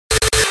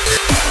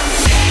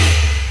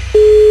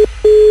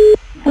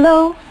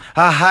Hello.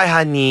 Hi,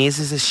 honey.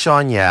 This is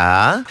Sean,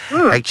 yeah?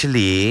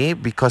 Actually,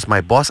 because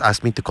my boss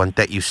asked me to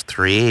contact you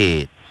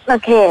straight.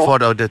 Okay. For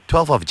the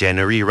 12th of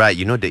January, right?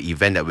 You know the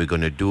event that we're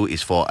going to do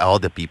is for all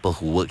the people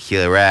who work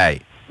here,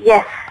 right?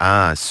 Yes.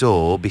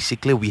 So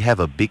basically we have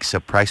a big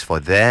surprise for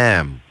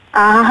them.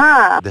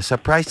 The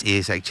surprise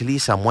is actually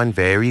someone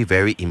very,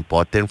 very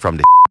important from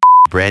the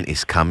brand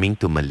is coming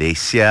to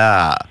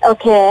Malaysia.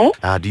 Okay.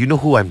 Do you know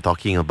who I'm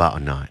talking about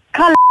or not?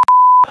 Carl.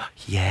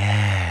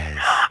 Yes.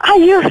 Are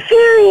you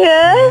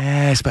serious?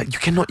 Yes, but you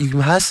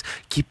must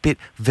keep it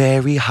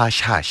very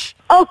hush-hush.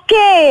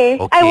 Okay.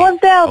 I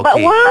won't tell, but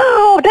okay.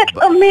 wow, that's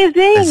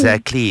amazing.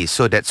 Exactly.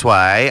 So that's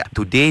why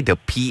today the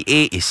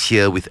PA is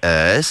here with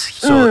us.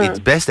 So it's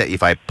best that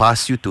if I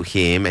pass you to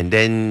him and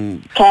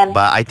then... Can.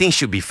 But I think it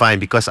should be fine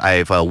because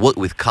I've worked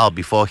with Carl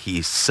before. He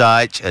is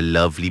such a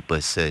lovely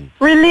person.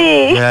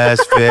 Really? Yes,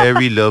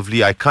 very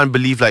lovely. I can't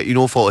believe for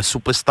a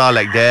superstar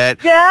like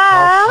that. Yeah.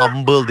 How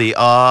humble they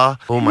are.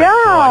 Oh my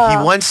God. He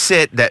once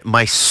said that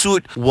my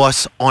suit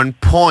was on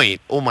point.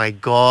 Oh my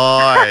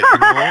God.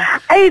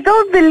 I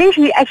don't believe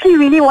he actually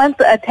really wants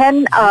to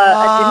attend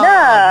a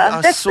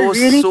dinner. That's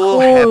really cool.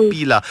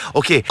 Happy lah.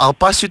 Okay, I'll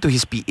pass you to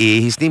his PA.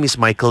 His name is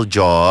Michael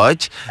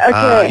George.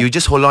 Okay. You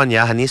just hold on,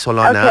 yeah, honey. Hold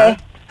on. Okay.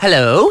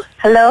 Hello?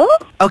 Hello?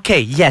 Okay,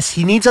 yes,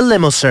 he needs a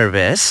limo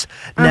service.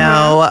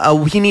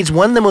 Now, he needs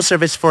one limo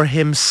service for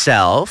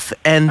himself,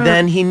 and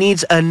then he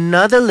needs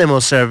another limo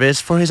service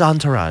for his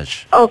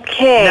entourage.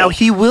 Okay. Now,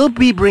 he will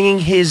be bringing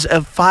his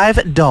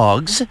 5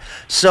 dogs,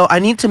 so I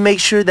need to make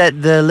sure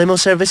that the limo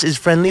service is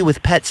friendly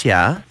with pets,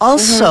 yeah?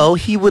 Also,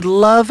 he would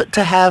love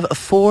to have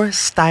 4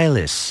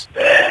 stylists.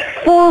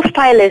 4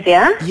 stylists,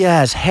 yeah?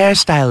 Yes,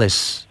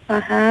 hairstylists.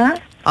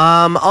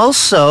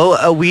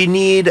 Also, we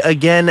need,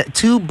 again,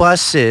 2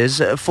 buses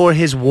for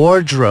his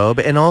wardrobe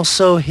and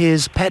also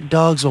his pet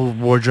dog's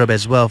wardrobe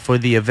as well for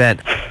the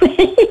event.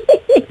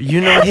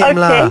 You know him,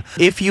 lah.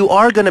 If you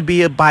are going to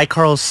be by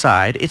Carl's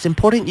side, it's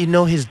important you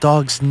know his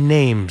dog's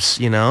names,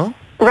 you know?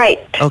 Right.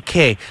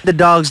 Okay. The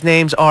dog's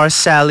names are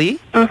Sally.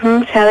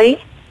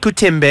 Sally.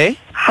 Kutimbe.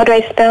 How do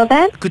I spell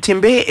that?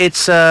 Kutimbe,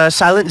 it's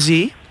silent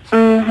Z.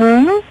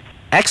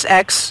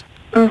 XX.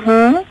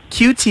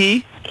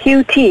 QT.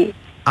 QT.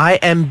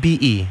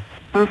 IMBE.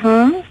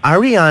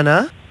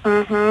 Ariana.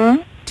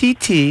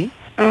 TT.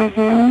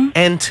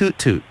 And Toot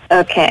Toot.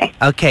 Okay.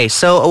 Okay,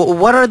 so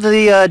what are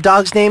the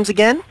dogs' names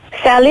again?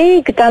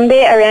 Sally,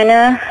 Kutambe,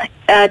 Ariana,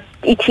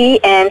 E.T.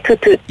 and Toot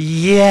Toot.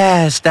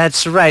 Yes,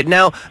 that's right.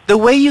 Now, the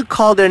way you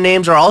call their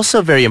names are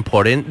also very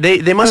important.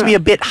 They must be a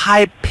bit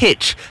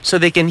high-pitched so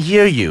they can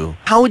hear you.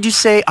 How would you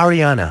say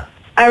Ariana?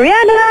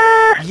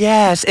 Ariana!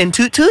 Yes, and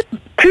Toot Toot?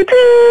 Toot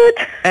Toot!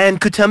 And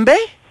Kutambe?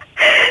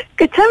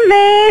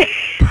 Kutambe!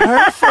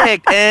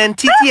 Perfect. And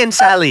Titi and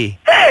Sally?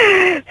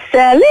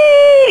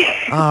 Sally!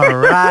 All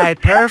right,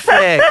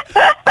 perfect.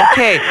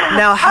 Okay,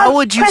 now how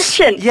would you...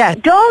 Question. Yeah.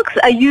 Dogs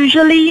are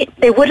usually,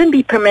 they wouldn't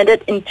be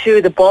permitted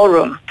into the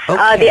ballroom.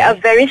 Okay. They are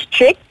very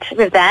strict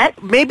with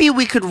that. Maybe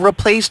we could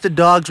replace the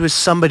dogs with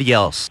somebody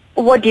else.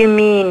 What do you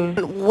mean?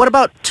 What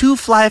about 2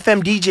 Fly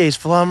FM DJs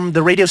from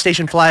the radio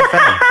station Fly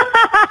FM?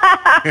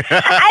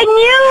 I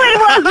knew it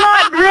was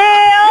not real!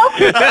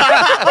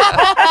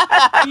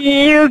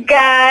 You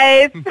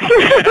guys.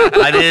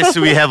 Anis,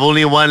 we have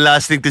only one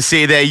last thing to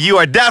say that you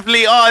are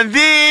definitely on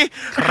the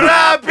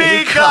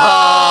Krabi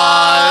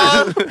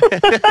Call.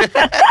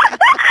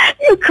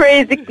 You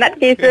crazy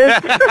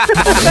nutcases.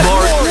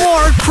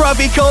 More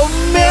Krabi Call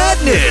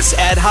madness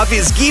at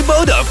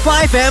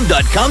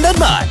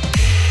hafizgibo.5m.com.my.